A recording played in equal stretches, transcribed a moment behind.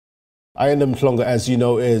Ayanda Mhlongo, as you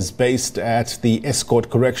know, is based at the Estcourt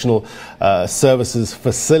Correctional Services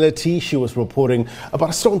facility. She was reporting about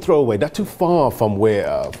a stone throw away, not too far from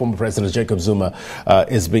where former President Jacob Zuma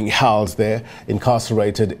is being held there,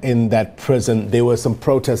 incarcerated in that prison. There was some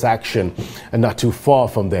protest action and not too far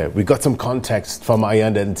from there. We got some context from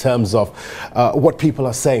Ayanda in terms of what people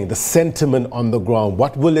are saying, the sentiment on the ground.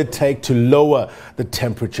 What will it take to lower the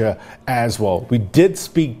temperature as well? We did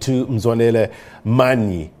speak to Jerome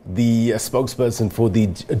Mnguni, the spokesperson for the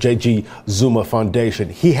Jacob Zuma Foundation.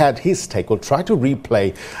 He had his take. We'll try to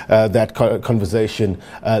replay that conversation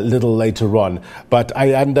a little later on. But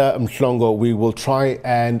Ayanda Mhlongo, we will try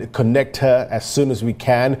and connect her as soon as we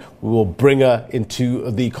can. We will bring her into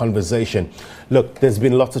the conversation. Look, there's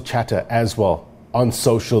been lots of chatter as well on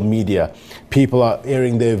social media. People are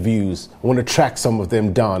airing their views. I want to track some of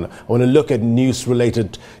them down. I want to look at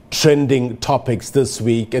news-related trending topics this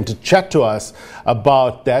week and to chat to us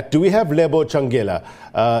about that. Do we have Lebo Changela,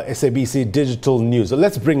 SABC Digital News? So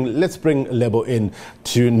let's bring Lebo in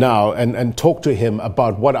to now and talk to him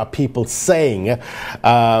about what are people saying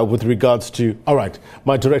with regards to. All right,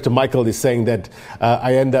 my director Michael is saying that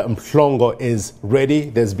Ayanda Mhlongo is ready.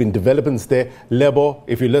 There's been developments there. Lebo,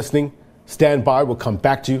 if you're listening, stand by. We'll come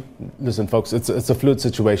back to you. Listen, folks, it's a fluid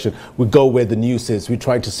situation. We go where the news is. We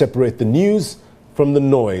try to separate the news from the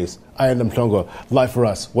noise. Ayanda Mhlongo, live for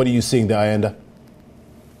us. What are you seeing there, Ayanda?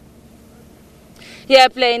 Yeah,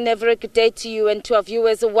 Blaine, a very good day to you and to our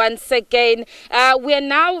viewers once again. We are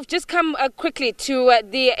now just come quickly to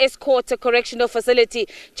the Estcourt Correctional Facility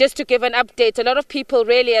just to give an update. A lot of people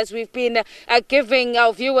really, as we've been giving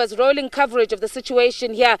our viewers rolling coverage of the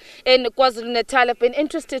situation here in KwaZulu-Natal, have been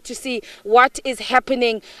interested to see what is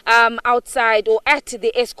happening outside or at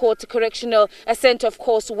the Estcourt Correctional Center, of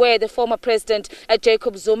course, where the former President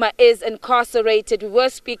Jacob Zuma is incarcerated. We were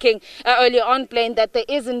speaking earlier on, Blaine, that there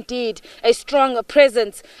is indeed a strong presence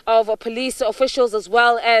of police officials as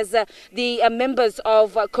well as the members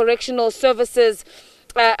of correctional services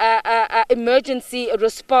emergency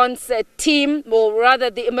response team, or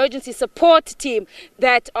rather the emergency support team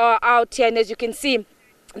that are out here. And as you can see,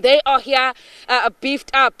 they are here beefed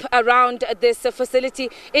up around this facility.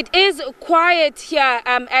 It is quiet here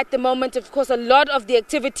at the moment. Of course, a lot of the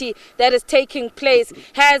activity that is taking place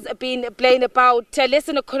has been Blaine about less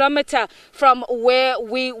than a kilometer from where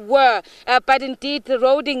we were. But indeed, the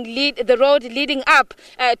road leading up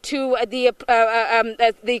to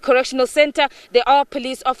the correctional center, there are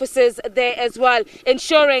police officers there as well,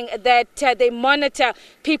 ensuring that they monitor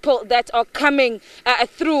people that are coming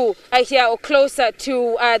through here or closer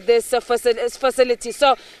to this facility.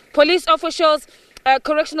 So police officials,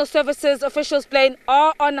 correctional services officials, Blaine,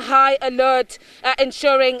 are on high alert,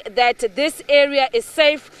 ensuring that this area is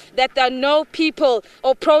safe, that there are no people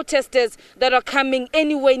or protesters that are coming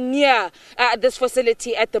anywhere near this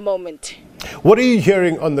facility at the moment. What are you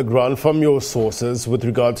hearing on the ground from your sources with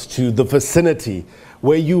regards to the vicinity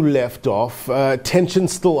where you left off? Tension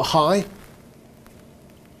still high?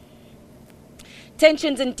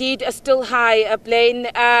 Tensions indeed are still high, Blaine.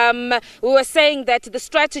 We were saying that the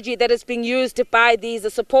strategy that is being used by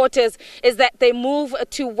these supporters is that they move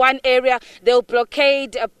to one area, they'll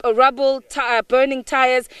blockade rubble, burning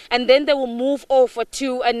tires, and then they will move off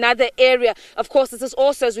to another area. Of course, this is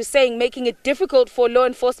also, as we're saying, making it difficult for law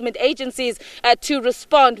enforcement agencies to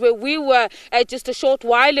respond. Where we were just a short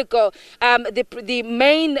while ago, the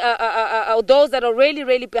main, those that are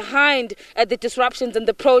really behind the disruptions and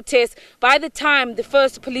the protests, by the time the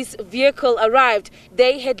first police vehicle arrived,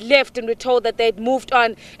 they had left and were told that they had moved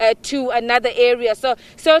on to another area. So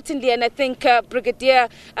certainly, and I think Brigadier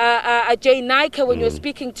Jay Naika, when you were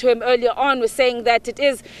speaking to him earlier on, was saying that it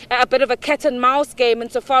is a bit of a cat and mouse game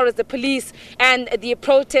insofar as the police and the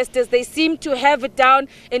protesters, they seem to have it down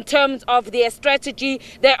in terms of their strategy.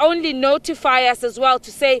 They only notify us as well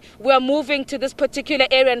to say we're moving to this particular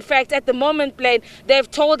area. In fact, at the moment, Blaine,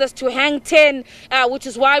 they've told us to hang 10, which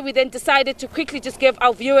is why we then decided to quickly just give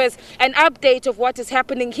our viewers an update of what is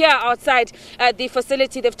happening here outside the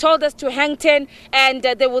facility. They've told us to hang 10 and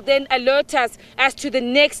they will then alert us as to the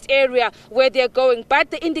next area where they're going. But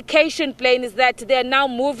the indication, Blaine, is that they're now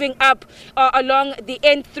moving up along the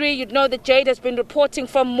N3. You'd know that Jade has been reporting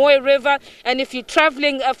from Moy River, and if you're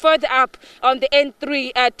traveling further up on the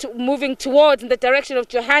N3 moving towards in the direction of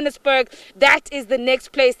Johannesburg, that is the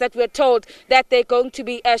next place that we're told that they're going to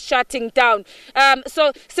be shutting down.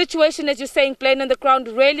 So situation, as you're saying, Blaine, on the ground,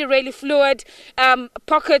 really fluid.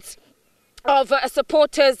 Pockets of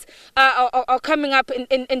supporters are coming up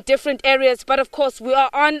in different areas, but of course we are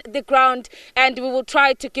on the ground and we will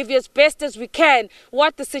try to give you as best as we can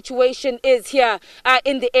what the situation is here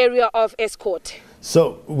in the area of Estcourt.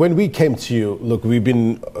 So when we came to you, look, we've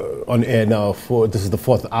been on air now this is the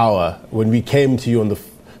 4th hour. When we came to you on the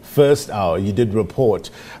first hour, you did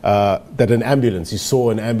report that you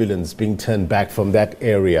saw an ambulance being turned back from that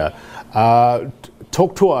area.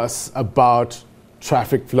 Talk to us about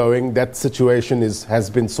traffic flowing. That situation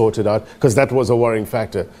has been sorted out, because that was a worrying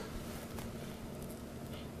factor.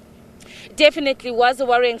 Definitely was a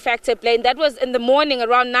worrying factor, Blaine. That was in the morning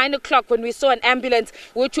around 9 o'clock when we saw an ambulance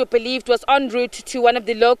which we believed was en route to one of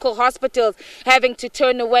the local hospitals having to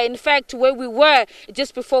turn away. In fact, where we were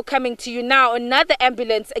just before coming to you now, another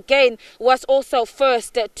ambulance again was also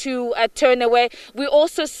first to turn away. We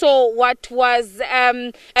also saw what was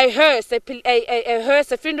a hearse,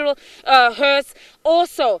 a funeral hearse,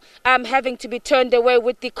 also having to be turned away,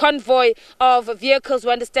 with the convoy of vehicles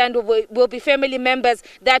we understand will be family members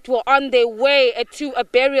that were on their way to a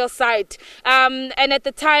burial site, and at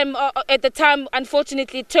the time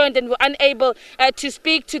unfortunately turned and were unable to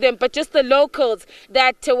speak to them, but just the locals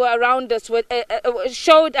that were around us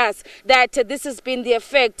showed us that this has been the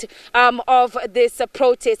effect of this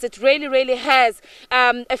protest. It really has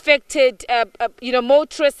affected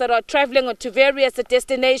motorists that are traveling to various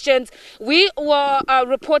destinations. We were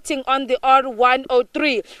reporting on the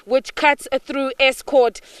R103, which cuts through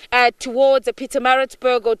Estcourt towards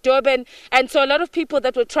Pietermaritzburg or Durban. And so a lot of people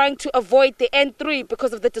that were trying to avoid the N3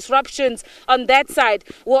 because of the disruptions on that side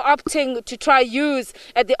were opting to try use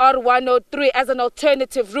the R103 as an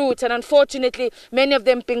alternative route. And unfortunately, many of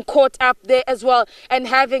them being caught up there as well and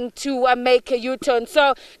having to make a U-turn.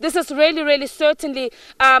 So this is really certainly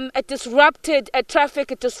a disrupted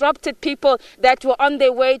traffic. It disrupted people that were on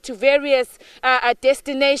their way to various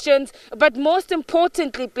destinations. But most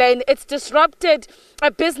importantly, Blaine, it's disrupted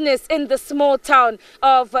a business in the small town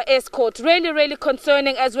of Estcourt. Really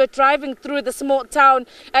concerning as we're driving through the small town.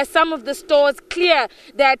 Some of the stores clear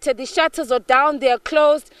that the shutters are down, they are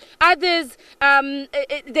closed. Others,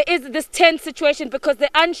 there is this tense situation because they're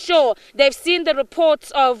unsure. They've seen the reports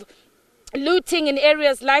of looting in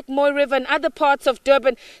areas like Moy River and other parts of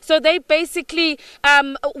Durban. So they basically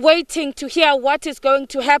waiting to hear what is going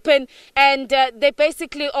to happen, and they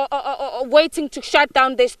basically are waiting to shut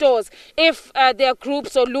down their stores if there are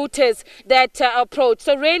groups or looters that approach.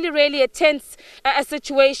 So really a tense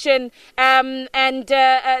situation, and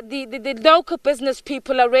the local business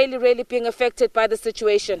people are really being affected by the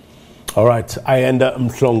situation. All right, Ayanda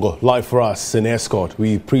Mhlongo, live for us in Estcourt.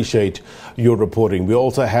 We appreciate your reporting. We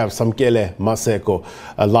also have Samkele Maseko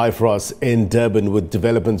live for us in Durban with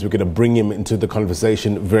developments. We're going to bring him into the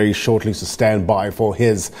conversation very shortly, so stand by for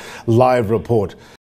his live report.